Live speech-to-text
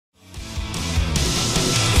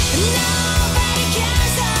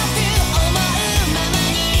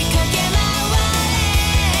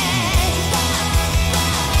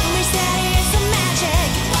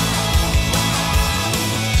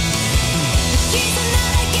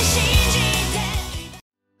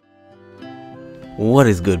What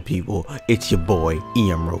is good, people? It's your boy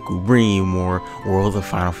EM Roku, bringing you more World of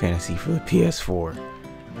Final Fantasy for the PS4.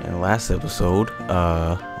 In the last episode,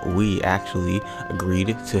 we actually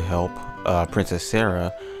agreed to help Princess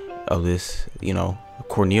Sarah of this,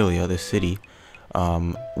 Cornelia, this city,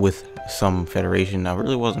 with some Federation. I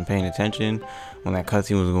really wasn't paying attention when that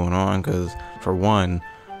cutscene was going on, because for one,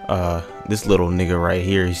 this little nigga right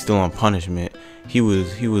here, he's still on punishment. He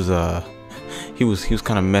was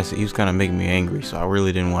kind of messy. He was kind of making me angry, so I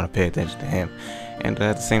really didn't want to pay attention to him. And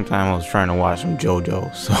at the same time, I was trying to watch some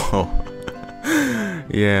JoJo. So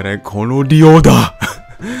yeah, that Kono Dioda.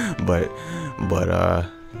 but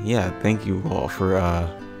yeah, thank you all for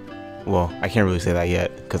well, I can't really say that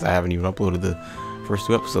yet because I haven't even uploaded the first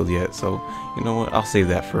 2 episodes yet. So you know what? I'll save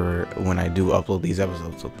that for when I do upload these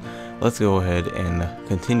episodes. So let's go ahead and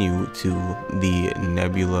continue to the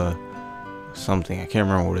Nebula something. I can't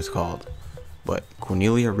remember what it's called. But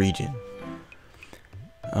Cornelia region.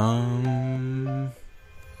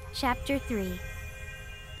 Chapter 3.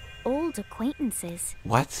 Old acquaintances.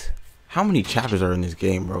 What? How many chapters are in this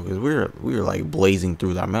game, bro? Because we're like blazing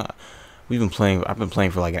through that. I've been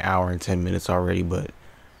playing for like an hour and 10 minutes already, but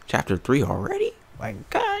chapter 3 already? Like,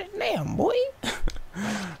 god damn, boy.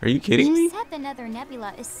 Are you kidding me? She said the Nether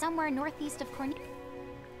Nebula is somewhere northeast of Cornelia.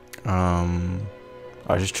 I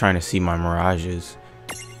was just trying to see my mirages.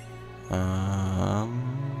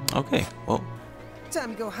 Okay, well.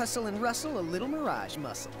 Time to go hustle and rustle a little mirage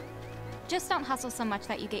muscle. Just don't hustle so much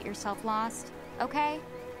that you get yourself lost, okay?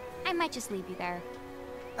 I might just leave you there.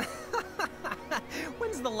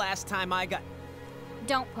 When's the last time I got...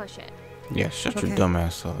 Don't push it. Yeah, shut your dumb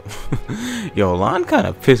ass up. Yo, Lon kind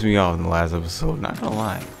of pissed me off in the last episode, not gonna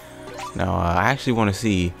lie. Now, I actually want to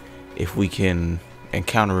see if we can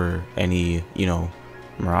encounter any,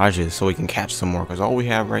 mirages so we can catch some more, because all we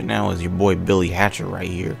have right now is your boy Billy Hatcher right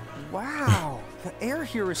here. Wow, the air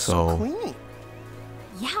here is so clean.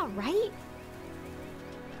 Yeah, right?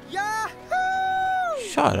 Yahoo!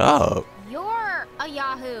 Shut up. You're a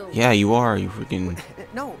Yahoo. Yeah, you are. You freaking...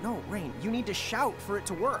 No, Rain, you need to shout for it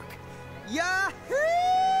to work. Yahoo!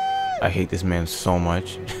 I hate this man so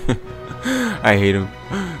much. I hate him.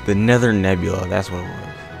 The Nether Nebula, that's what it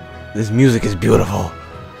was. This music is beautiful.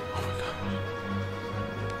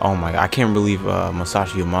 Oh my god, I can't believe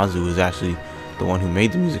Masashi Uematsu is actually the one who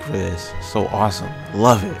made the music for this. So awesome.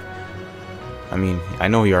 Love it. I mean, I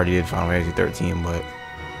know he already did Final Fantasy 13, but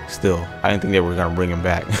still, I didn't think they were going to bring him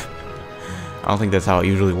back. I don't think that's how it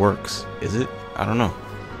usually works. Is it? I don't know.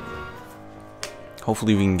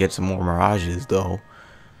 Hopefully we can get some more mirages, though,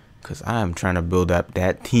 because I am trying to build up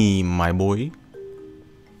that team, my boy.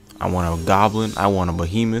 I want a Goblin. I want a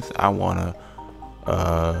Behemoth. I want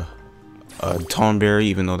a Tonberry,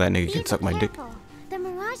 even though that nigga can suck my dick. The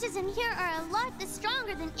mirages in here are a lot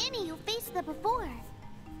stronger than any you faced there before.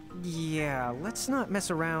 Yeah, let's not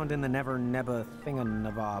mess around in the Never Nebba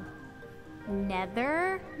thinga-nabob.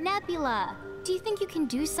 Nether Nebula. Do you think you can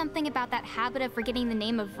do something about that habit of forgetting the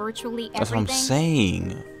name of virtually everything? That's what I'm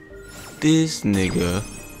saying. This nigga,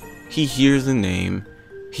 he hears the name.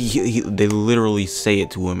 They literally say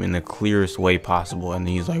it to him in the clearest way possible, and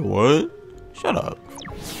then he's like, "What? Shut up."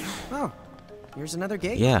 Oh, here's another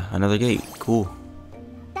gate. Yeah, another gate. Cool.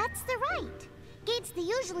 That's the right. Gates they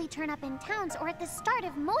usually turn up in towns or at the start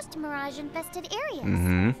of most mirage-infested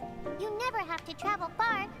areas. You never have to travel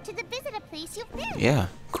far to visit a place you've been. Yeah,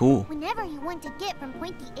 cool. Whenever you want to get from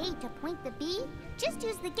point the A to point the B, just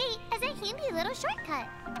use the gate as a handy little shortcut.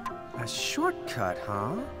 A shortcut,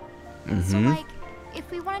 huh? So, like, if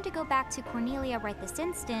we wanted to go back to Cornelia right this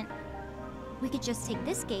instant, we could just take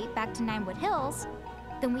this gate back to Ninewood Hills,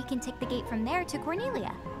 then we can take the gate from there to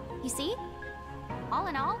Cornelia. You see? All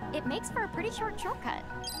in all, it makes for a pretty short shortcut.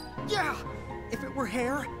 Yeah! If it were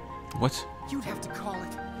hair, What? you'd have to call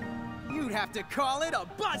it a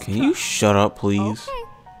buzz Can you shut up, please? Okay.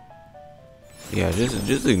 Yeah,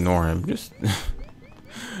 just ignore him. Just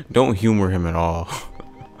don't humor him at all.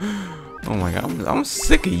 Oh my god, I'm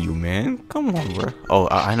sick of you, man. Come on, bro. Oh,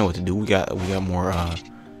 I know what to do. We got more.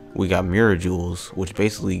 We got mirror jewels, which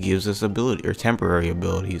basically gives us ability or temporary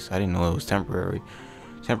abilities. I didn't know it was temporary.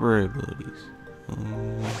 Temporary abilities.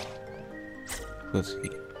 Let's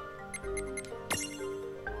see.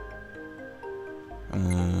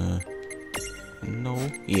 No.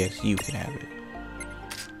 Yes, you can have it.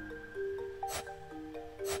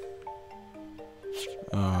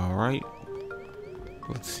 All right.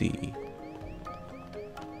 Let's see.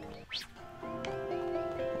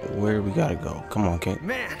 Where do we gotta go? Come on,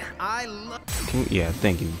 Man, I love. Yeah,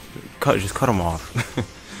 thank you. Just cut him off.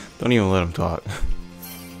 Don't even let him talk.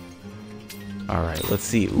 All right, let's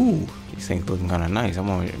see. Ooh, these things looking kind of nice.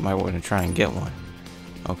 Might want to try and get one.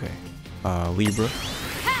 Okay. Libra.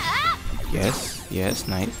 Yes, yes,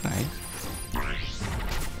 nice.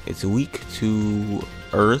 It's weak to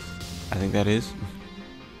Earth. I think that is.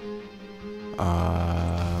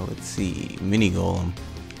 Let's see. Mini Golem.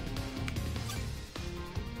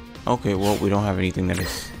 Okay, well, we don't have anything that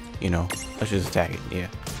is, you know, let's just attack it. Yeah.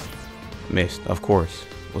 Missed, of course.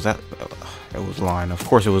 Was that? It was Lion. Of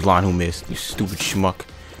course it was Lion who missed. You stupid schmuck.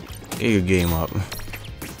 Get your game up.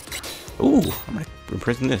 Ooh, I'm gonna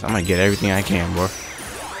imprison this. I'm gonna get everything I can, bro.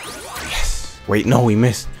 Yes. Wait, no, we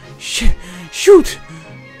missed. Shit. Shoot.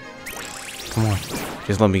 Come on.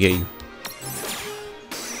 Just let me get you.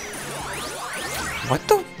 What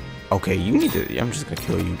the? Okay, you need to. I'm just gonna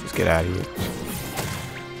kill you. Just get out of here.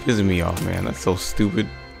 Pissing me off, man. That's so stupid.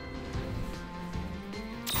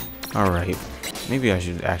 Alright. Maybe I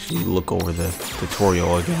should actually look over the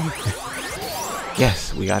tutorial again.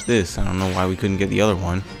 Yes, we got this. I don't know why we couldn't get the other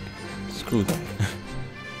one. Screw that.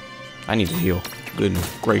 I need to heal. Goodness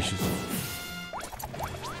gracious.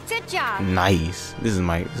 Good job. Nice. This is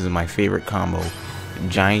my favorite combo.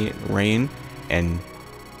 Giant Rain and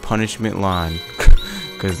Punishment Line.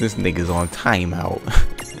 Cause this nigga's on timeout.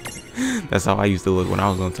 That's how I used to look when I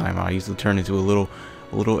was on timeout. I used to turn into a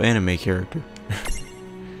little anime character.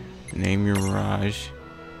 Name your Mirage.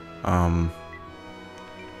 I'm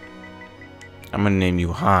gonna name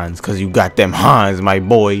you Hans because you got them Hans, my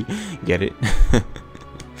boy. Get it?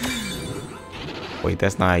 Wait,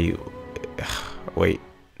 that's not how you. Wait,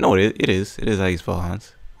 no, it is. It is how you spell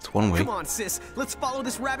Hans. It's one way. Come on, sis. Let's follow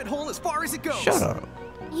this rabbit hole as far as it goes. Shut up.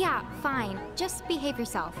 Yeah, fine. Just behave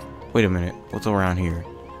yourself. Wait a minute. What's around here?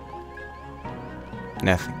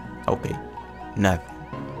 Nothing. Okay. Nothing.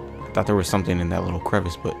 I thought there was something in that little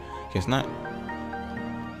crevice, but guess not.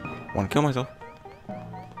 Want to kill myself?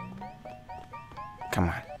 Come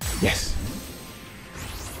on. Yes.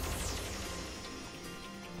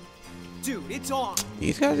 Dude, it's on.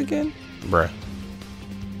 These guys again? Bruh.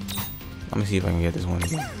 Let me see if I can get this one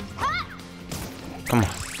again. Come on.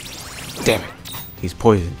 Damn it. He's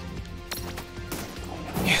poisoned.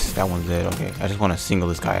 Yes, that one's dead. Okay, I just want to single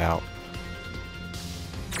this guy out.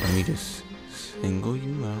 Let me just single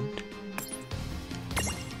you out.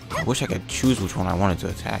 I wish I could choose which one I wanted to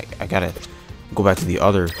attack. I gotta go back to the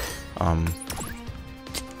other,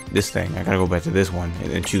 this thing. I gotta go back to this one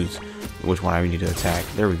and then choose which one I need to attack.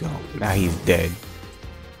 There we go. Now he's dead.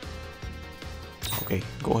 Okay,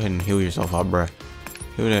 go ahead and heal yourself up, bruh.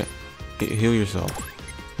 Heal that. Heal yourself.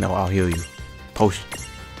 No, I'll heal you. Potion.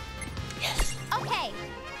 Yes. Okay.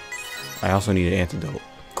 I also need an antidote.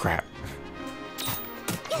 Crap.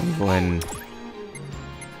 Let me go ahead and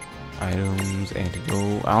items,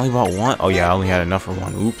 antidote. I only bought one. Oh yeah, I only had enough for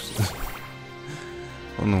one. Oops.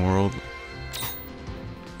 What in the world?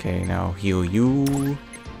 Okay, now heal you.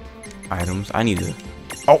 Items. I need to.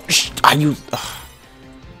 Oh, I used.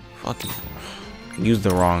 Fucking. Used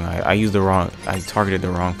the wrong. I used the wrong. I targeted the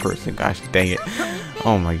wrong person. Gosh dang it.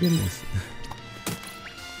 Oh my goodness.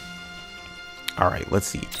 All right, let's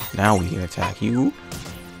see. Now we can attack you.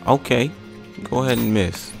 Okay, go ahead and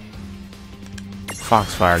miss.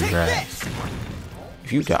 Foxfire your ass.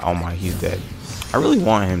 If you die, oh my, he's dead. I really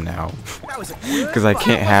want him now because I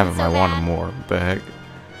can't have him. I want him more. What the heck?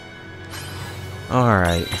 All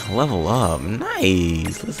right, level up.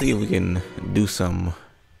 Nice. Let's see if we can do some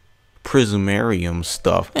Prismarium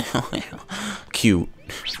stuff. Cute.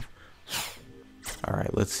 All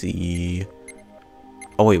right, let's see.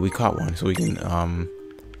 Oh wait, we caught one, so we can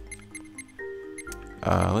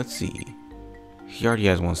let's see. He already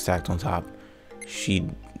has one stacked on top.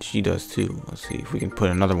 She does too. Let's see if we can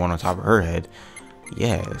put another one on top of her head.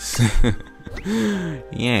 Yes.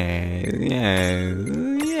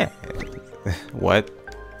 yeah. What?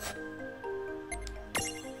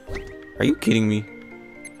 Are you kidding me?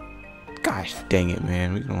 Gosh dang it,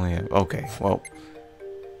 man. We can only have. Okay, well.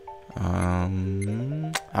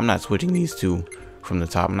 I'm not switching these two from the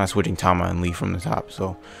top. I'm not switching Tama and Lee from the top.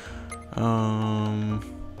 So, I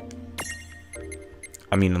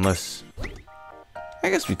mean, unless. I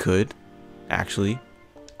guess we could, actually.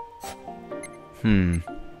 You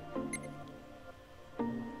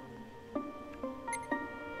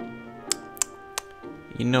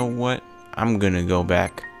know what? I'm gonna go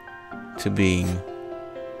back to being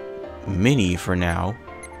Mini for now,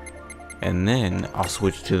 and then I'll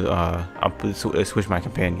switch to I'll switch my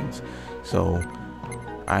companions. So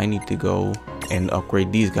I need to go and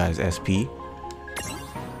upgrade these guys SP,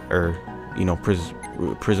 or you know,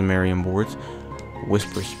 Prismarium boards.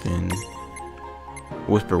 Whisper Spin,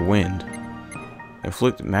 Whisper Wind.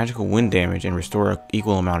 Inflict magical wind damage and restore an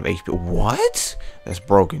equal amount of HP. What? That's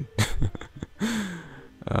broken.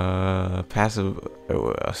 Passive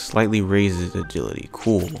slightly raises agility.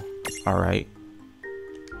 Cool. Alright.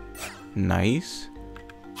 Nice.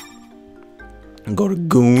 And go to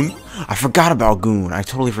Goon. I forgot about Goon. I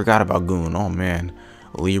totally forgot about Goon. Oh man.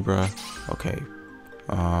 Libra. Okay.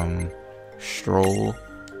 Stroll.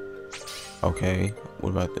 Okay. What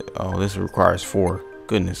about the... Oh, this requires 4.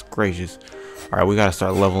 Goodness gracious. Alright, we gotta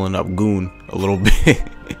start leveling up Goon a little bit.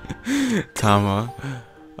 Tama.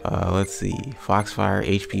 Let's see. Foxfire,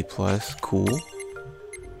 HP plus. Cool.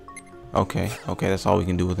 Okay. Okay, that's all we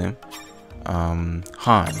can do with him.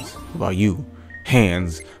 Hans. What about you?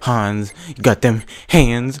 Hands. Hans. You got them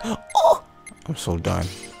hands. Oh! I'm so done.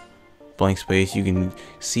 Blank space. You can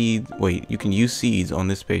seed. Wait, you can use seeds on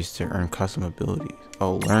this space to earn custom abilities.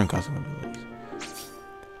 Oh, learn custom abilities.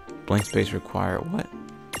 Blank space require what?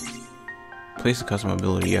 Place a custom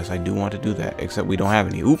ability. Yes, I do want to do that. Except we don't have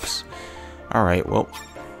any. Oops. Alright, well.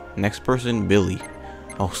 Next person, Billy.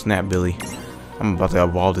 Oh, snap, Billy. I'm about to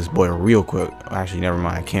evolve this boy real quick. Actually, never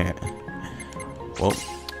mind. I can't. Well,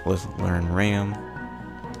 let's learn Ram.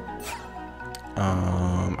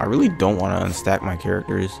 I really don't want to unstack my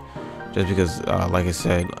characters. Just because, like I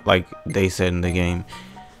said, like they said in the game,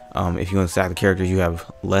 if you unstack the characters, you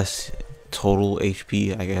have less total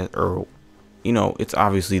HP, I guess, or you know, it's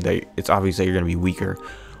obvious that you're gonna be weaker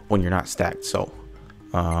when you're not stacked. So,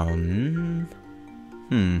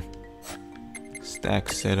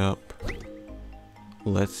 stack setup.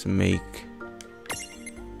 Let's make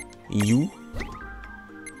you.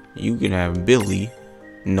 You can have Billy.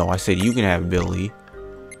 No, I said you can have Billy.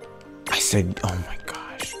 I said, oh my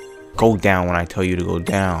gosh, go down when I tell you to go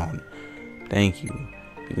down. Thank you.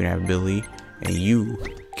 You can have Billy, and you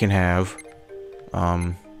can have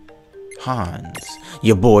Hans,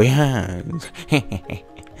 your boy Hans.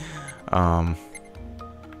 I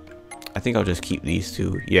think I'll just keep these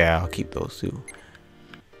two. Yeah, I'll keep those two.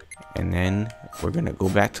 And then we're gonna go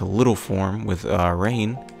back to little form with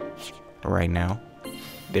Rain right now.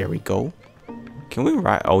 There we go. Can we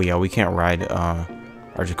ride? Oh yeah, we can't ride our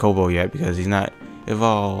Jacobo yet because he's not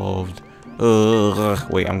evolved.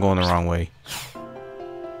 Wait, I'm going the wrong way.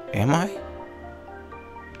 Am I?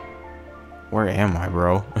 Where am I,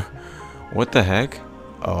 bro? What the heck?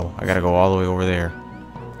 Oh, I gotta go all the way over there.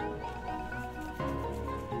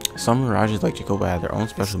 Some mirages like Jacoba have their own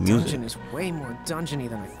special music. This dungeon is way more dungeony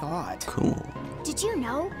than I thought. Cool. Did you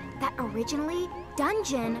know that originally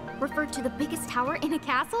dungeon referred to the biggest tower in a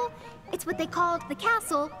castle? It's what they called the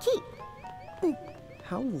castle keep.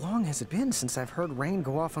 How long has it been since I've heard Rain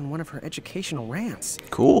go off on one of her educational rants?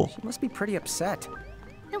 Cool. She must be pretty upset.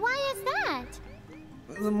 And why is that?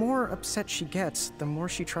 The more upset she gets, the more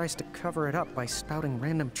she tries to cover it up by spouting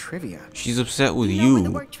random trivia. She's upset with You know where the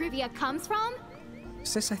you. word trivia comes from?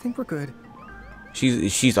 Sis, I think we're good.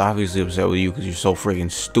 She's obviously upset with you because you're so freaking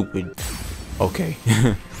stupid. Okay.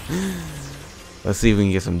 Let's see if we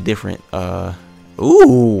can get some different.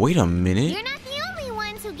 Ooh, wait a minute. You're not the only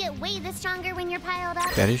ones who get way the stronger when you're piled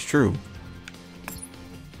up. That is true.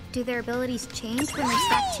 Do their abilities change when they're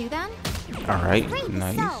stacked to them? All right, Great,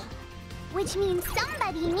 nice. so, which means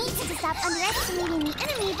somebody needs to stop underestimating the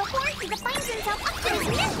enemy before he defines himself up to his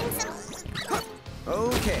intentions.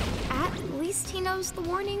 Okay. At least he knows the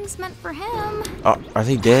warning's meant for him. Oh, are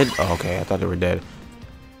they dead? Oh, okay, I thought they were dead.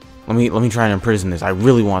 Let me try and imprison this. I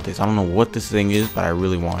really want this. I don't know what this thing is, but I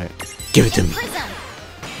really want it. Give it to me.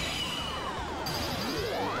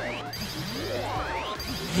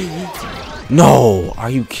 No, are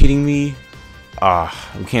you kidding me?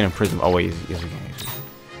 We can't imprison. Oh wait, yes we can.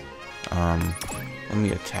 Let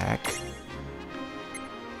me attack.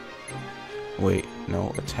 Wait,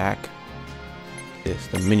 no, attack. This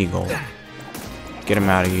the mini goal. Get him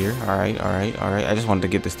out of here. All right, all right, all right. I just wanted to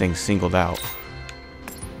get this thing singled out.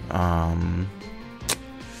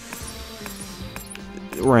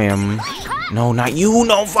 Ram. No, not you.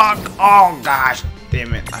 No, fuck. Oh gosh,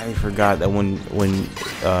 damn it. I forgot that when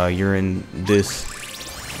you're in this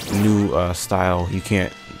new style, you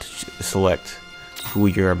can't select who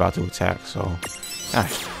you're about to attack. So,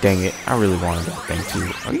 gosh, dang it. I really wanted that thing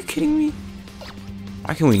too. Are you kidding me?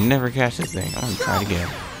 Why can we never catch this thing? I'm gonna try it again.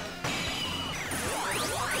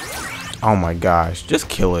 Oh my gosh, just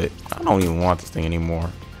kill it. I don't even want this thing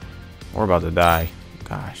anymore. We're about to die.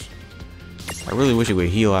 Gosh. I really wish it would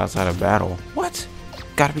heal outside of battle. What?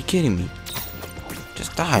 Gotta be kidding me.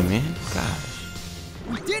 Just die, man. Gosh.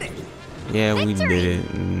 We did it! Yeah, we did it.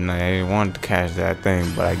 And I wanted to catch that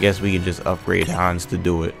thing, but I guess we could just upgrade Hans to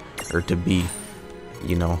do it. Or to be,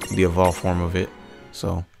 you know, the evolved form of it.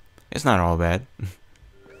 So, it's not all bad.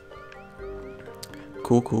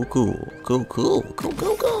 Cool.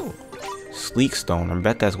 Sleek stone. I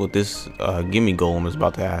bet that's what this gimme golem is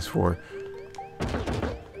about to ask for.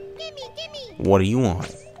 Gimme! What do you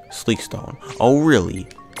want? Sleek stone. Oh, really?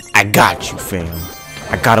 I got you, fam.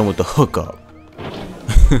 I got him with the hookup.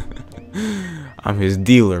 I'm his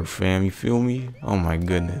dealer, fam. You feel me? Oh my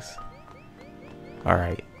goodness.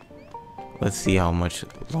 Alright. Let's see how much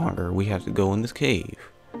longer we have to go in this cave.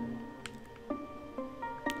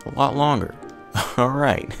 A lot longer.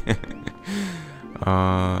 Alright.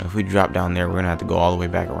 If we drop down there, we're gonna have to go all the way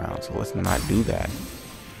back around. So let's not do that.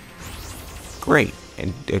 Great.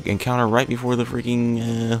 And encounter right before the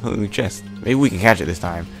freaking chest. Maybe we can catch it this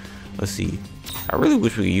time. Let's see. I really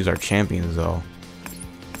wish we could use our champions though.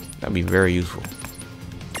 That'd be very useful.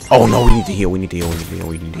 Oh no, we need to heal. We need to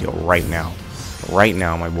heal right now. Right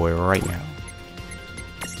now, my boy. Right now.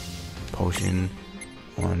 Potion.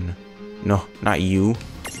 1. No, not you.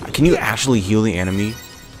 Can you actually heal the enemy?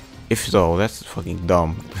 If so, that's fucking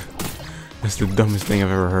dumb. That's the dumbest thing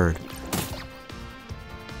I've ever heard.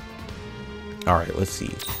 Alright, let's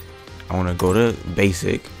see. I want to go to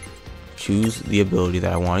basic. Choose the ability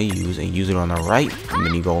that I want to use and use it on the right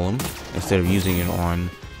mini golem instead of using it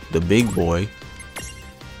on the big boy.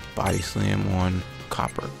 Body slam on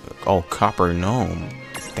copper. Oh, copper gnome.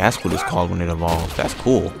 That's what it's called when it evolves. That's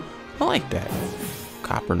cool. I like that.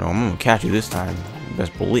 Copper gnome. I'm gonna catch you this time.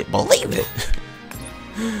 Best believe it.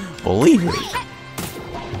 Believe it.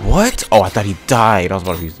 What? Oh, I thought he died. I was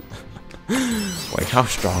about to be. Wait, how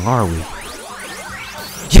strong are we?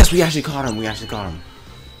 Yes, we actually caught him. We actually caught him.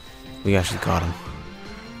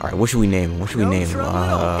 All right, what should we name him?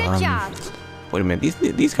 Good job. Wait a minute.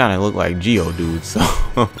 These kind of look like Geo dudes. So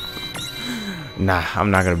nah,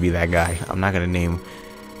 I'm not gonna be that guy. I'm not gonna name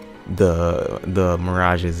the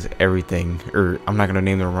Mirages everything, or I'm not gonna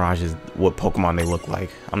name the Mirages what Pokemon they look like.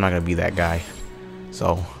 I'm not gonna be that guy.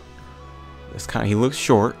 So it's kind of, he looks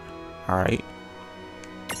short. All right.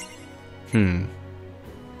 I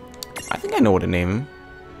think I know what to name him.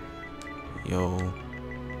 Yo.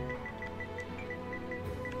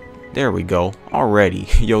 There we go. Already.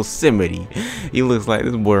 Yosemite. He looks like,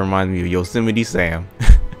 this boy reminds me of Yosemite Sam.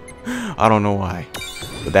 I don't know why,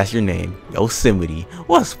 but that's your name. Yosemite.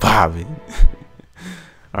 What's poppin'?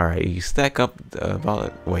 Alright, you stack up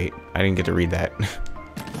about, wait, I didn't get to read that.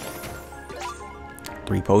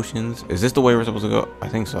 3 potions. Is this the way we're supposed to go? I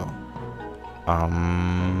think so.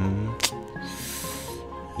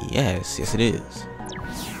 Yes it is.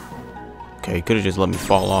 Okay, could have just let me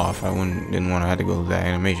fall off. I didn't want to have to go through that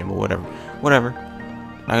animation, but whatever.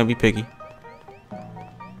 Not gonna be picky.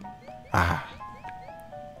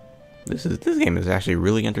 This game is actually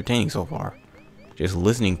really entertaining so far. Just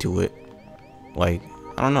listening to it, like,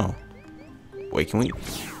 I don't know. Wait, can we?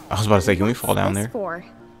 I was about to say, can we fall down there?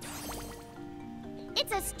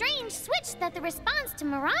 It's a strange switch that the response to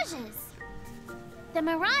mirages. The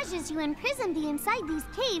mirages you imprisoned inside these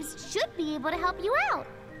caves should be able to help you out.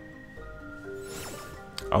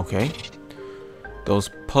 Okay. Those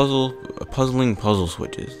puzzling puzzle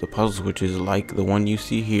switches. The puzzle switches, like the one you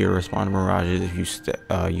see here, respond to mirages if you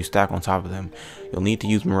stack on top of them. You'll need to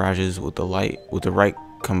use mirages with the right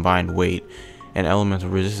combined weight and elemental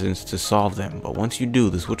resistance to solve them. But once you do,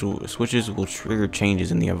 the switches will trigger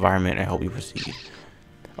changes in the environment and help you proceed.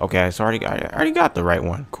 Okay, so I already got the right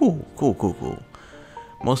one. Cool.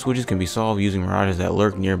 Most switches can be solved using mirages that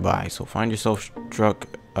lurk nearby. So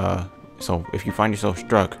if you find yourself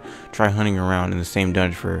struck, try hunting around in the same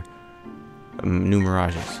dungeon for new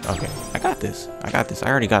mirages. Okay, I got this. I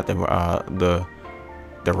already got the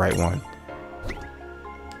right one.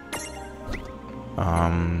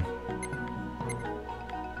 Oh,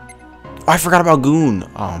 I forgot about Goon.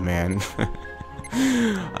 Oh man,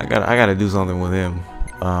 I gotta do something with him.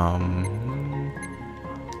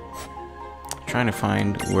 Trying to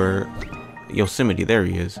find where Yosemite. There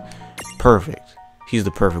he is. Perfect. He's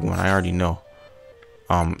the perfect one. I already know.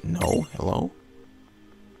 No. Hello?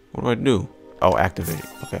 What do I do? Oh, activate it.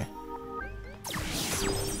 Okay.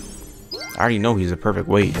 I already know he's the perfect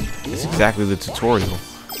weight. It's exactly the tutorial.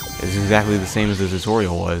 It's exactly the same as the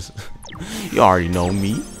tutorial was. You already know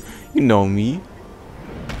me. You know me.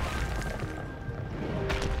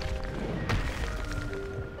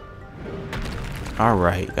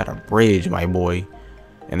 Alright, got a bridge, my boy.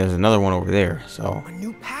 And there's another one over there, so. A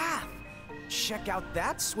new path. Check out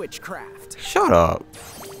that switchcraft. Shut up.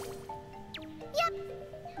 Yep.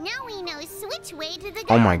 Now we know which way to the.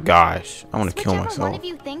 Oh my gosh. I want to kill Whichever myself. one of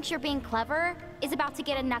you thinks you're being clever is about to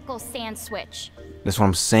get a knuckles sand switch. That's what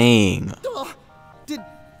I'm saying.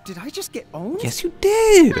 Did I just get owned? Yes, you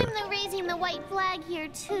did. I'm raising the white flag here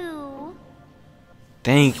too.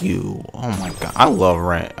 Thank you. Oh my god. I love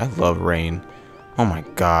rain. I love rain. Oh my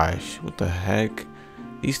gosh. What the heck?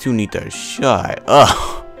 These two need to shut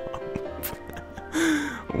up.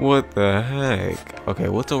 What the heck? Okay,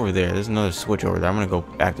 what's over there? There's another switch over there. I'm gonna go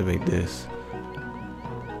activate this.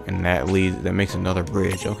 And that makes another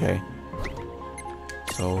bridge. Okay.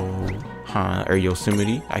 So, or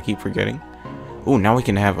Yosemite. I keep forgetting. Oh, now we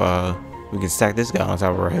can have we can stack this guy on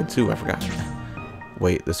top of our head too. I forgot.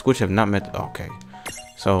 Wait, the switch have not met. Okay.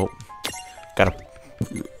 So, gotta.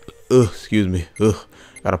 Excuse me.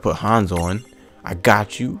 Gotta put Hans on. I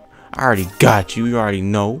got you. I already got you. You already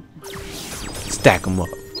know. Stack them up.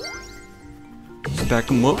 Stack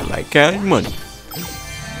them up like cash money.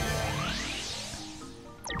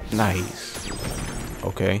 Nice.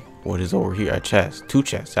 Okay. What is over here? A chest. 2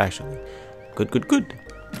 chests, actually. Good.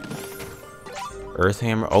 Earth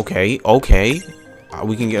hammer. Okay.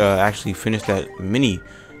 We can actually finish that mini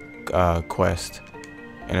quest.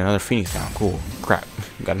 And another Phoenix down. Cool. Crap.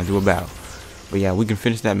 Gotta do a battle. But yeah, we can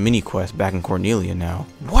finish that mini quest back in Cornelia now.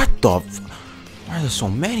 What the why are there so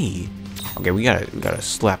many? Okay, we gotta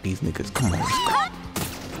slap these niggas. Come on.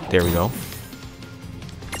 There we go.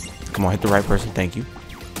 Come on, hit the right person. Thank you.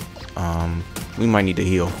 We might need to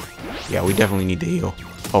heal. Yeah, we definitely need to heal.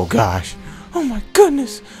 Oh gosh. Oh my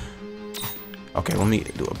goodness. Okay, let me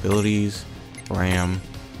do abilities. Ram.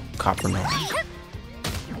 Copper no.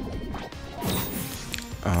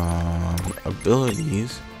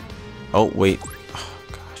 Abilities. Oh wait. Oh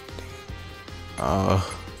gosh dang.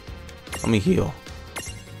 Let me heal.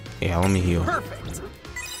 Yeah, let me heal. Perfect.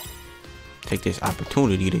 Take this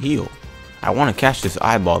opportunity to heal. I want to catch this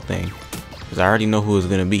eyeball thing because I already know who it's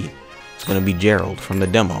gonna be. It's gonna be Gerald from the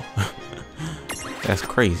demo. That's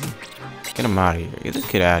crazy. Get him out of here. Get this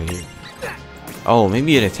kid out of here. Oh,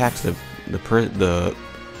 maybe it attacks the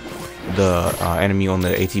enemy on the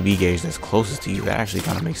ATB gauge that's closest to you. That actually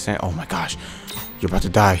kind of makes sense. Oh my gosh, you're about to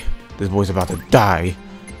die. This boy's about to die.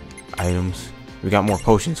 Items. We got more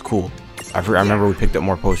potions. Cool. I remember we picked up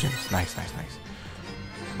more potions. Nice.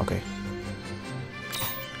 Okay.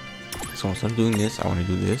 So instead of doing this, I want to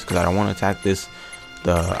do this because I don't want to attack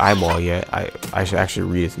the eyeball yet. I should actually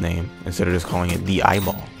read its name instead of just calling it the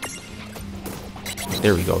eyeball.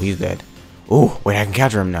 There we go. He's dead. Oh, wait, I can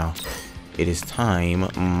capture him now. It is time,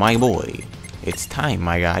 my boy. It's time,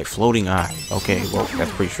 my guy. Floating eye. Okay, well, that's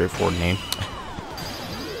a pretty straightforward name.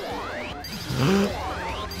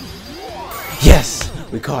 Yes!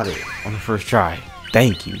 We caught it on the first try.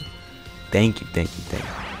 Thank you. Thank you.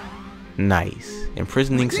 Nice.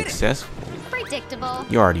 Imprisoning successful. Predictable.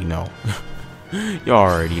 You already know. You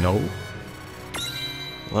already know.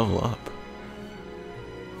 Level up.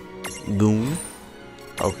 Goon.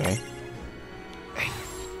 Okay.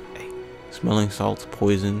 Hey. Smelling salts,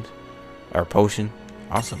 poisoned, or potion.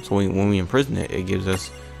 Awesome. So when we imprison it, it gives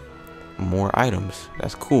us more items.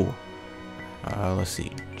 That's cool. Let's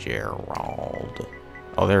see. Gerald.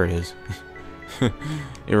 Oh, there it is.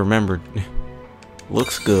 It remembered.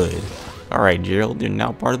 Looks good. Alright, Gerald, you're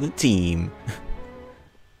now part of the team.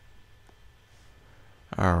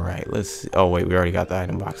 Alright, let's see. Oh, wait, we already got the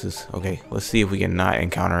item boxes. Okay, let's see if we can not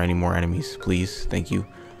encounter any more enemies, please. Thank you.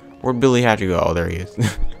 Where'd Billy Hatcher go? Oh, there he is.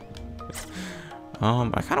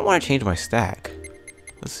 I kind of want to change my stack.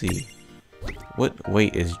 Let's see. What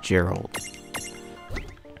weight is Gerald?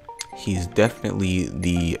 He's definitely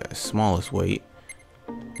the smallest weight.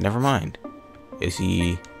 Never mind. Is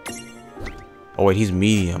he... Oh, wait, he's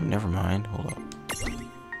medium. Never mind. Hold up.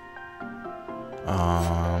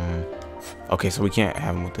 Okay, so we can't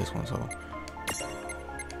have him with this one, so...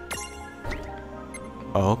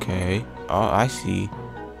 Okay. Oh, I see.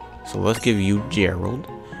 So let's give you Gerald.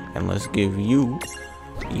 And let's give you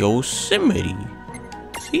Yosemite.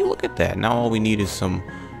 See, look at that. Now all we need is some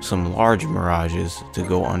large mirages to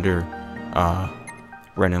go under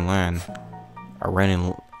Ren and Lan. Or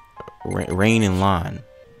Rain and Lan.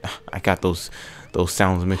 I got those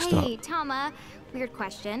sounds mixed up. Hey, Tama. Weird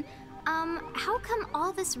question. How come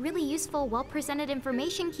all this really useful, well-presented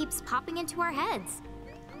information keeps popping into our heads?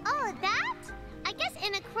 Oh, that? I guess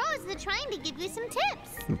Inna Crow's trying to give you some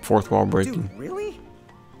tips. Fourth wall breaking. Dude, really?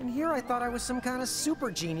 And here I thought I was some kind of super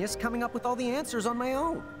genius coming up with all the answers on my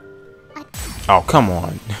own. Oh, come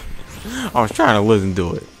on. I was trying to listen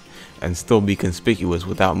to it and still be conspicuous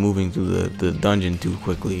without moving through the dungeon too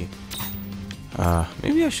quickly.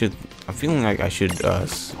 Maybe I should... I'm feeling like I should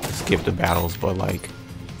skip the battles, but like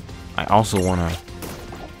I also want to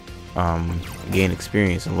gain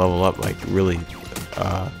experience and level up like really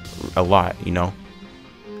a lot, you know.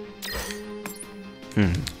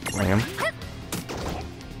 Ram.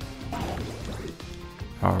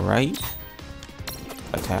 All right.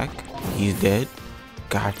 Attack. He's dead.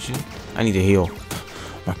 Gotcha. I need to heal.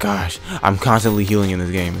 My gosh, I'm constantly healing in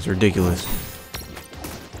this game. It's ridiculous.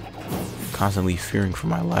 Constantly fearing for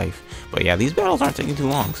my life. But yeah, these battles aren't taking too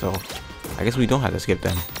long, so I guess we don't have to skip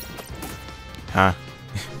them. Huh?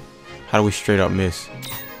 How do we straight up miss?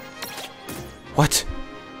 What?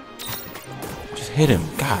 Just hit him.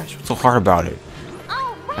 Gosh, what's so hard about it?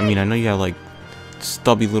 I mean, I know you have like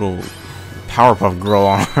stubby little Powerpuff Girl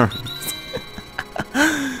arms.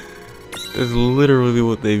 That's literally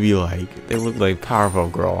what they be like. They look like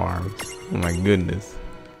Powerpuff Girl arms. Oh my goodness.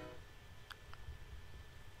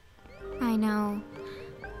 I know.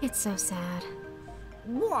 It's so sad.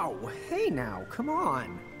 Whoa, hey now, come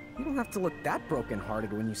on. You don't have to look that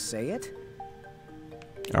brokenhearted when you say it.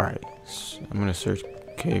 Alright, so I'm gonna search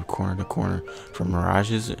cave corner to corner for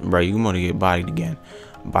mirages. Bro, you want to get bodied again.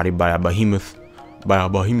 Bodied by a behemoth. By a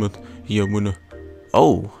behemoth. Yeah, I'm gonna...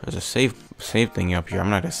 Oh, there's a save thing up here. I'm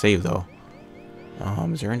not gonna save though.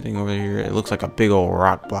 Is there anything over here? It looks like a big old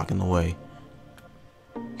rock blocking the way.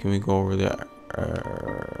 Can we go over there?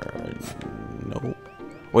 No.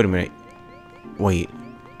 Wait a minute. Wait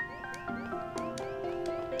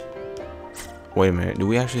a minute. Do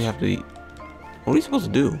we actually have to... What are we supposed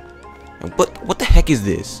to do? What the heck is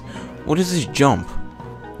this? What is this jump?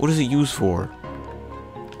 What is it used for?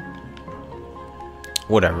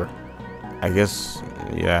 Whatever. I guess,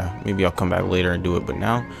 yeah, maybe I'll come back later and do it. But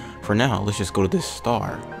now, for now, let's just go to this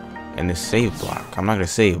star and this save block. I'm not gonna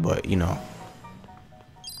save, but you know,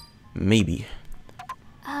 maybe.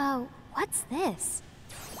 Oh, what's this?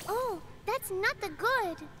 Oh, that's not the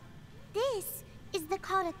good. This is the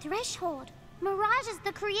called a threshold. Mirages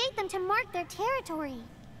that create them to mark their territory.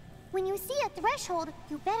 When you see a threshold,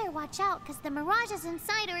 you better watch out because the mirages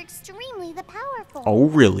inside are extremely powerful. Oh,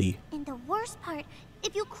 really? And the worst part,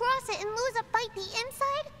 if you cross it and lose a fight the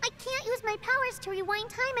inside, I can't use my powers to rewind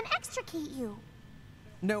time and extricate you.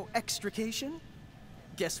 No extrication?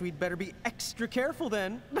 Guess we'd better be extra careful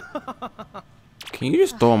then. Can you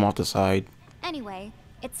just throw them off the side? Anyway,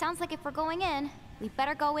 it sounds like if we're going in, we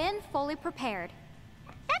better go in fully prepared.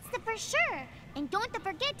 That's the for sure. And don't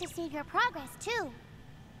forget to save your progress too.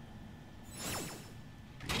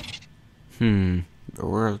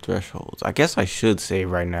 Beware of thresholds. I guess I should save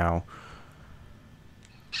right now.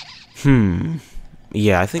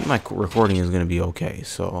 Yeah, I think my recording is gonna be okay.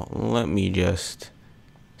 So let me just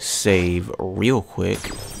save real quick.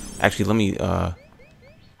 Actually, let me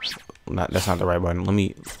that's not the right button. Let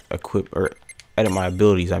me equip or edit my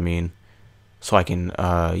abilities. I mean, so I can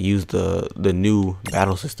use the new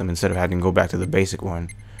battle system instead of having to go back to the basic one.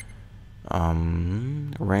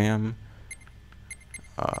 RAM.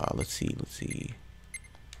 Let's see.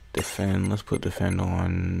 Defend. Let's put defend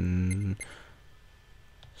on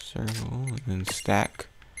circle, and then stack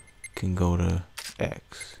can go to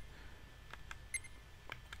X.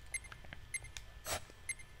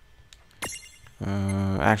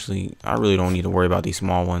 Actually, I really don't need to worry about these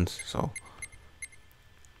small ones. So,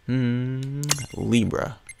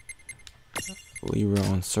 Libra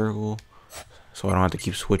on circle, so I don't have to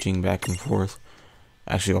keep switching back and forth.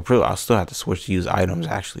 Actually, I'll still have to switch to use items.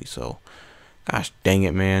 Actually, so, gosh dang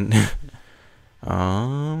it, man.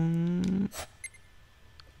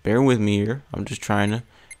 Bear with me here. I'm just trying to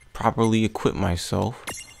properly equip myself.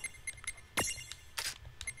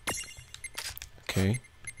 Okay.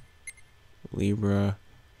 Libra.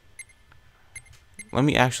 Let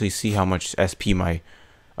me actually see how much SP my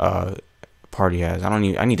party has. I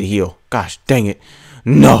need to heal. Gosh dang it.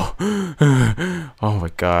 No. Oh my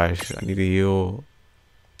gosh. I need to heal.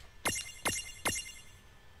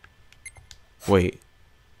 Wait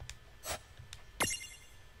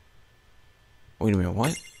a minute,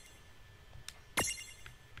 what?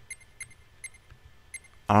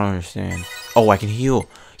 I don't understand. Oh, I can heal.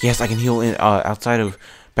 Yes, I can heal in outside of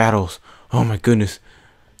battles. Oh my goodness.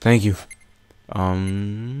 Thank you.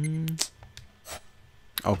 Okay,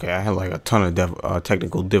 I had like a ton of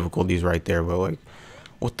technical difficulties right there, but like,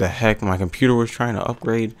 what the heck? My computer was trying to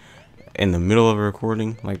upgrade in the middle of a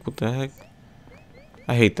recording. Like, what the heck?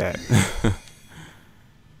 I hate that.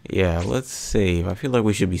 Yeah, let's save. I feel like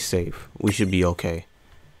we should be safe. We should be okay.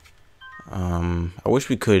 I wish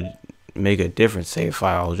we could make a different save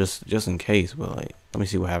file just in case, but like, let me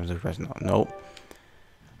see what happens if I press no. Nope.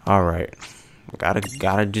 All right,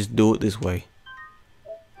 gotta just do it this way.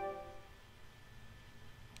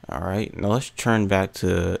 All right, now let's turn back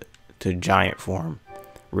to giant form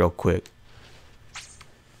real quick.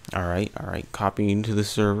 All right, copying into the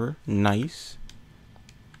server. Nice.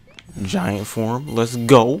 Giant form. Let's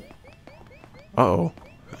go. Uh-oh.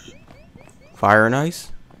 Fire and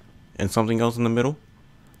ice. And something else in the middle.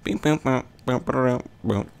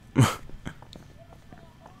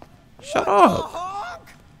 Shut up.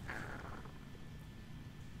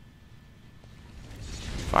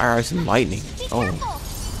 Fire, ice, and lightning. Oh.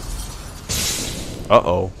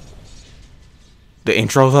 Uh-oh. The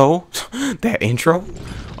intro, though? That intro?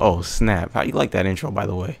 Oh, snap. How you like that intro, by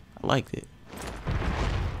the way? I liked it.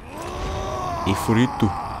 Ifritu.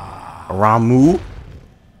 Ramu.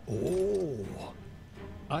 Oh.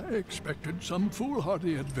 I expected some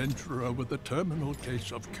foolhardy adventurer with a terminal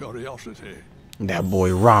case of curiosity. That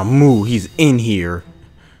boy Ramu, he's in here.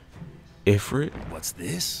 Ifrit. What's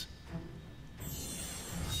this?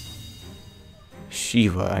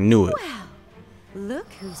 Shiva, I knew it. Wow,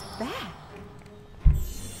 look who's back.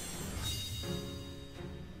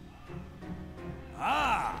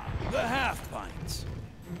 Ah, the half pints.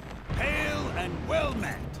 Hail and well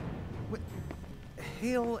met.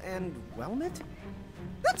 Hail and well met?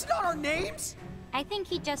 That's not our names. I think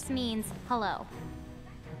he just means hello.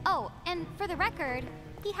 Oh, and for the record,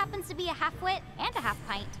 he happens to be a half-wit and a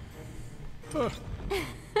half-pint.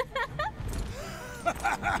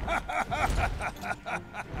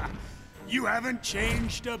 You haven't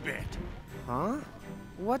changed a bit. Huh?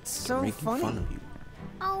 What's so Making funny? fun of you.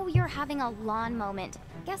 Oh, you're having a lawn moment.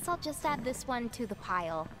 Guess I'll just add this one to the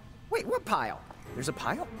pile. Wait, what pile? There's a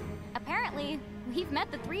pile? Apparently, we've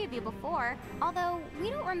met the three of you before, although we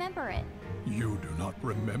don't remember it. You do not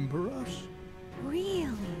remember us?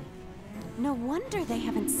 Really? No wonder they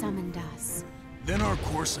haven't summoned us. Then our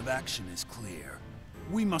course of action is clear.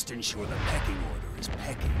 We must ensure the pecking order is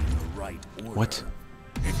pecking in the right order. What?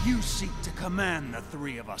 If you seek to command the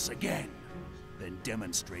three of us again, then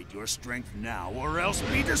demonstrate your strength now or else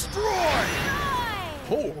be destroyed!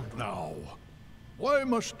 Hold now. Why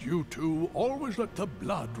must you two always let the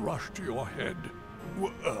blood rush to your head?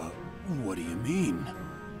 What do you mean?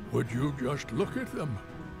 Would you just look at them?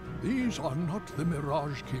 These are not the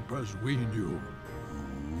Mirage Keepers we knew.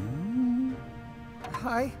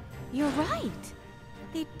 Hi. You're right.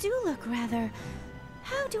 They do look rather...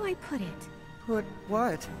 how do I put it? Put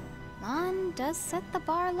what? Mon does set the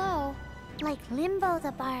bar low. Like Limbo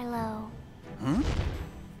the Barlow. Huh?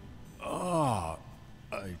 Ah,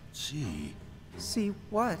 I see. See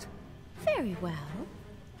what? Very well.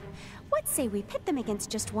 What say we pit them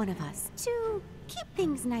against just one of us, to keep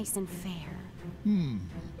things nice and fair?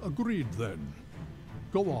 Agreed then.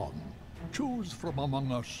 Go on. Choose from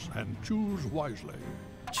among us and choose wisely.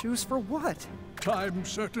 Choose for what? Time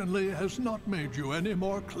certainly has not made you any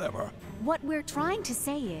more clever. What we're trying to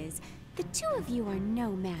say is, the two of you are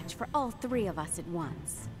no match for all three of us at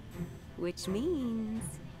once. Which means...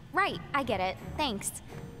 Right, I get it. Thanks.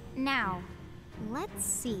 Now, let's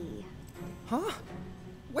see. Huh?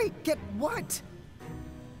 Wait, get what?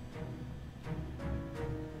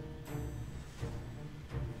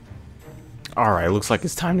 Alright, looks like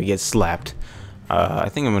it's time to get slapped. I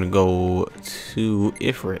think I'm gonna go to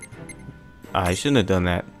Ifrit. I shouldn't have done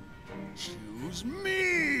that. Choose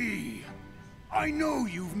me! I know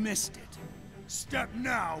you've missed it. Step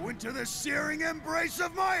now into the searing embrace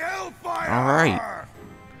of my hellfire! Alright.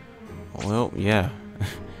 Well, yeah.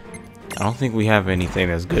 I don't think we have anything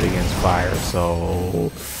that's good against fire,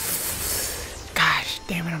 so... Gosh,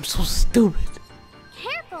 damn it, I'm so stupid.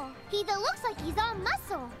 Careful! He looks like he's all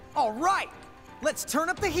muscle. All right! Let's turn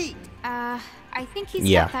up the heat! I think he's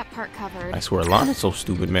Yeah. got that part covered. I swear, Lana's so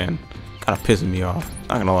stupid, man. Kind of pissing me off.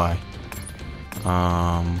 Not gonna lie.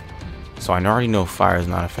 So I already know fire is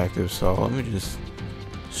not effective, so let me just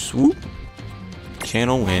swoop.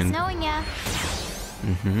 Channel win. Nice knowing ya.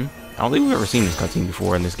 I don't think we've ever seen this cutscene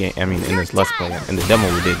before in this game. I mean, in this Let's Play. In the demo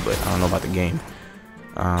we did, but I don't know about the game.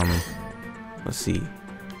 Let's see.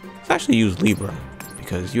 Let's actually use Libra,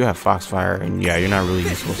 because you have Foxfire, and yeah, you're not really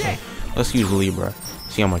useful, so let's use Libra.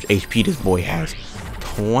 See how much HP this boy has.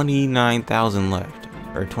 29,000 left,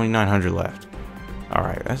 or 2,900 left. All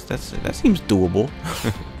right, that seems doable.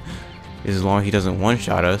 As long as he doesn't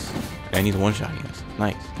one-shot us, and he's one-shotting us.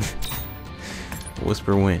 Nice.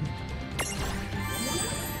 Whisper win.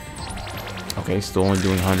 Okay, still only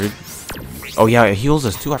doing 100. Oh yeah, it heals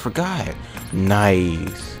us too. I forgot.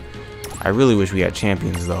 Nice. I really wish we had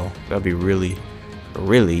champions though. That'd be really,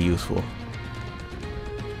 really useful.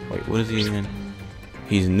 Wait, what is he again?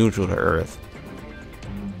 He's neutral to earth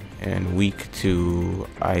and weak to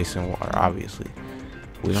ice and water. Obviously,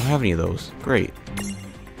 we don't have any of those. Great.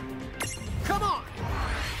 Come on!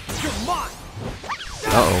 You're mine!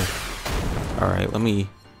 Uh-oh. All right, let me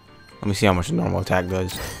see how much a normal attack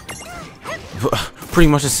does. Pretty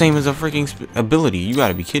much the same as a freaking ability. You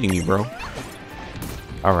gotta be kidding me, bro.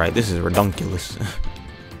 All right, this is redunculous.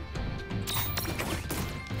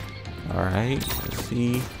 All right, let's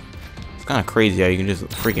see. It's kind of crazy how you can just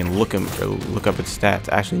freaking look up its stats.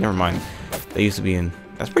 Actually, never mind. They used to be in.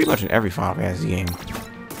 That's pretty much in every Final Fantasy game.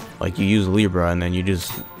 Like you use Libra and then you just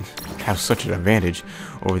have such an advantage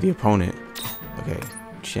over the opponent. Okay,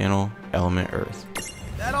 channel element Earth.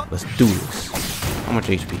 Let's do this. How much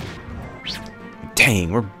HP?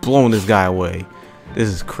 Dang, we're blowing this guy away. This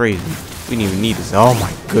is crazy. We didn't even need this. Oh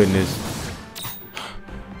my goodness.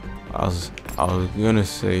 I was gonna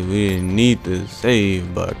say we didn't need to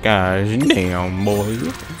save, but gosh damn, boy.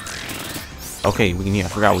 Okay, we can heal. I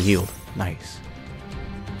forgot we healed. Nice.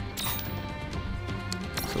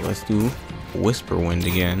 So let's do Whisper Wind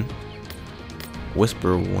again.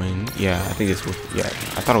 Whisper Wind. Yeah, I think it's yeah.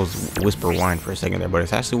 I thought it was Whisper Wine for a second there, but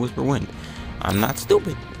it's actually Whisper Wind. I'm not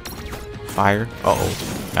stupid. Fire.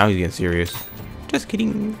 Uh-oh. Now he's getting serious. Just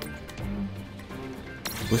kidding.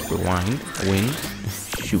 Whisper Wine. Wind.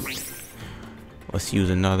 Shoot. Let's use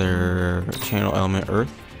another channel element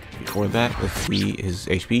Earth. Before that, let's see his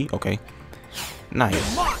HP. Okay.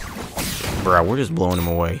 Nice. Bro, we're just blowing him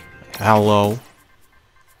away. Hello.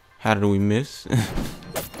 How did we miss?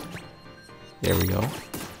 There we go.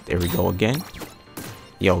 There we go again.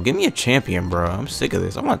 Yo, give me a champion, bro. I'm sick of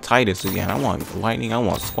this. I want Titus again. I want Lightning. I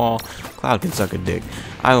want Squall. Cloud can suck a dick.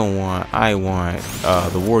 I want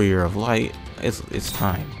the Warrior of Light. It's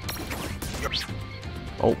time.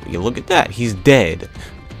 Oh, you look at that. He's dead.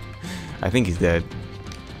 I think he's dead.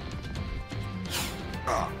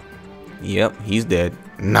 Yep, he's dead.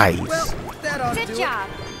 Nice. Good job.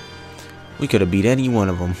 We could have beat any one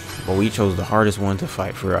of them, but we chose the hardest one to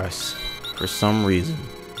fight for us. For some reason.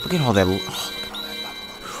 Look at all that.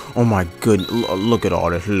 Oh my goodness. Look at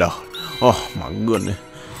all this love. Oh my goodness.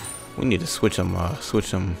 We need to switch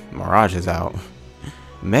some Mirages out.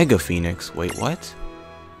 Mega Phoenix. Wait, what?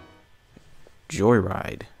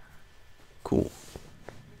 Joyride. Cool.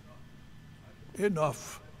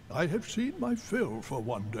 Enough. I have seen my fill for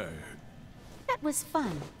one day. That was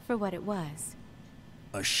fun, for what it was.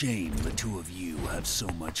 A shame the two of you have so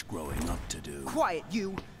much growing up to do. Quiet,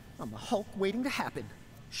 you! I'm the Hulk waiting to happen.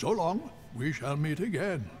 So long. We shall meet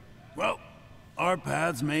again. Well, our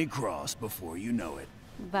paths may cross before you know it.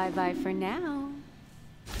 Bye-bye for now.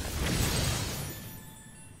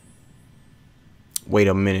 Wait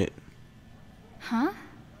a minute. Huh?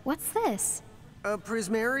 What's this? A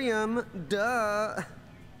Prismarium, duh.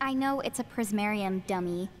 I know it's a Prismarium,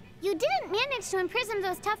 dummy. You didn't manage to imprison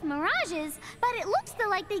those tough Mirages, but it looks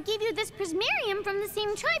like they gave you this Prismarium from the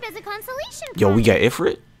same tribe as a consolation prize. Yo, we got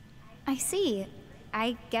Ifrit? I see.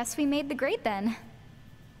 I guess we made the grade then.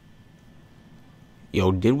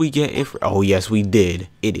 Yo, did we get Ifrit? Oh, yes, we did.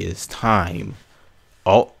 It is time.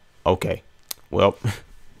 Oh, okay. Well,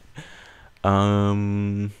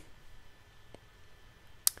 a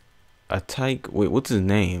tyke. Wait, what's his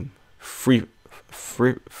name? Frit.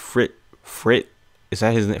 Is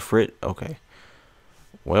that his name? Frit? Okay.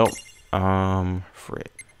 Well,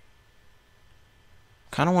 Frit.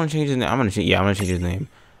 Kind of want to change his name. I'm gonna change his name.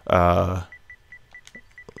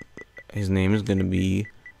 His name is gonna be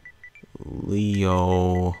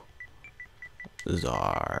Leo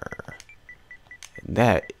Zar.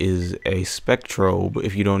 That is a Spectrobe.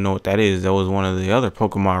 If you don't know what that is, that was one of the other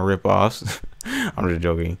Pokemon ripoffs. I'm just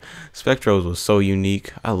joking. Spectrobes was so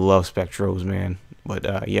unique. I love Spectrobes, man.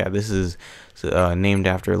 But yeah, this is named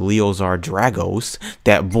after Leozar Dragos,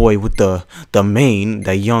 that boy with the mane,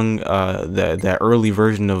 the young, that early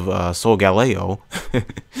version of Sol Galeo,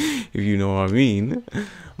 if you know what I mean.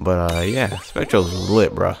 But yeah, Spectrobes is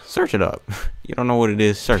lit, bro. Search it up. You don't know what it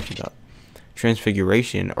is? Search it up.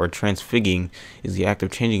 Transfiguration or transfigging is the act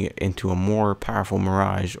of changing it into a more powerful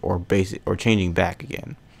mirage or changing back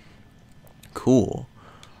again. Cool.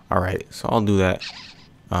 All right, so I'll do that.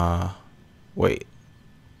 Wait.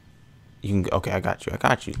 You can. Okay, I got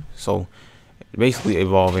you. So basically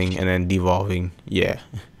evolving and then devolving. Yeah.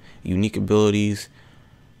 Unique abilities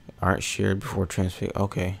aren't shared before transfig.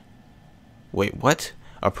 Okay. Wait, what?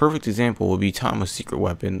 A perfect example would be Tama's secret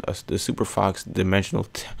weapon, the Super Fox Dimensional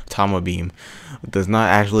Tama Beam. It does not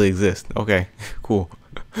actually exist. Okay, cool.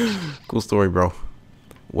 Cool story, bro.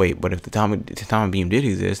 Wait, but if the Tama Beam did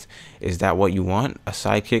exist, is that what you want? A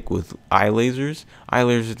sidekick with eye lasers? Eye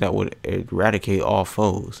lasers that would eradicate all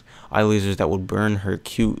foes. Eye lasers that would burn her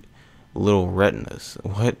cute little retinas.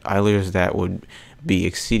 What? Eye lasers that would be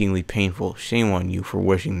exceedingly painful. Shame on you for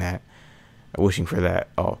wishing for that.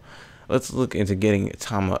 Oh. Let's look into getting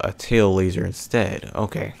Tama a tail laser instead.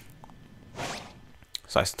 Okay.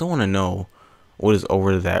 So I still want to know what is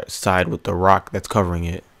over that side with the rock that's covering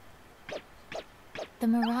it. The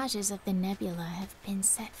mirages of the nebula have been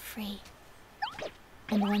set free.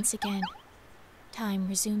 And once again, time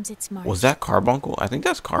resumes its march. Was that Carbuncle? I think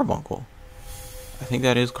that's Carbuncle. I think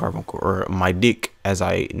that is Carbuncle, or my dick, as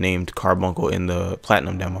I named Carbuncle in the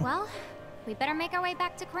Platinum demo. Well, we better make our way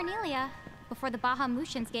back to Cornelia before the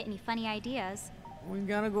Bahamutians get any funny ideas. We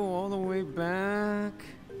gotta go all the way back.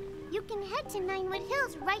 You can head to Ninewood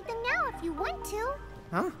Hills right then now if you want to.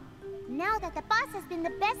 Huh? Now that the boss has been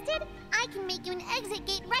the bested, I can make you an exit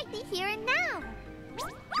gate right here and now.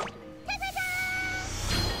 Ta-da-da!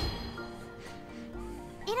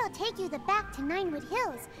 It'll take you back to Ninewood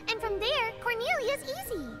Hills, and from there, Cornelia's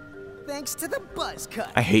easy. Thanks to the buzz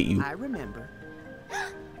cut. I hate you. I remember.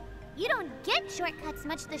 You don't get shortcuts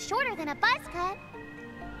much the shorter than a buzz cut.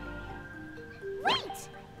 Wait!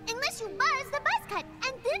 Unless you buzz the buzz cut,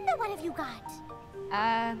 and then what have you got?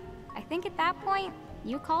 I think at that point,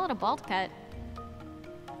 you call it a bolt cut.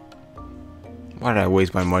 Why did I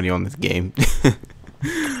waste my money on this game?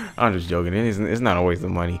 I'm just joking. It's not a waste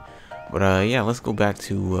of money. But yeah, let's go back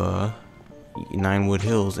to Ninewood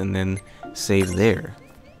Hills and then save there.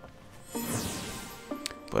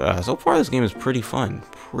 But so far this game is pretty fun,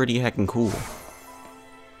 pretty heckin' cool.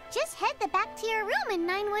 Just head back to your room in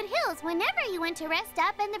Ninewood Hills whenever you want to rest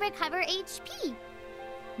up and recover HP.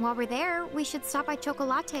 While we're there, we should stop by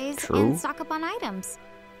Chocolates True. and stock up on items.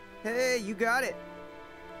 Hey, you got it.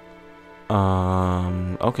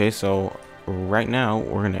 Okay, so right now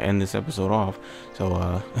we're gonna end this episode off.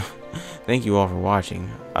 So thank you all for watching.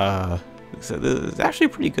 So this is actually a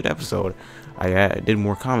pretty good episode. I did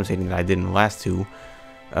more commentating than I did in the last two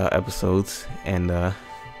episodes, and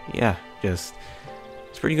yeah, just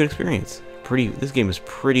it's a pretty good experience. This game is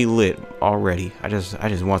pretty lit already. I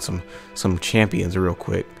just want some champions real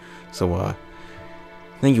quick. So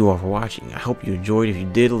thank you all for watching. I hope you enjoyed. If you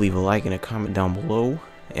did, leave a like and a comment down below,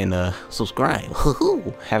 and subscribe.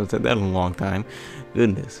 Haven't said that in a long time.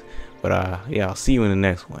 Goodness. But yeah, I'll see you in the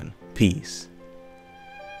next one. Peace.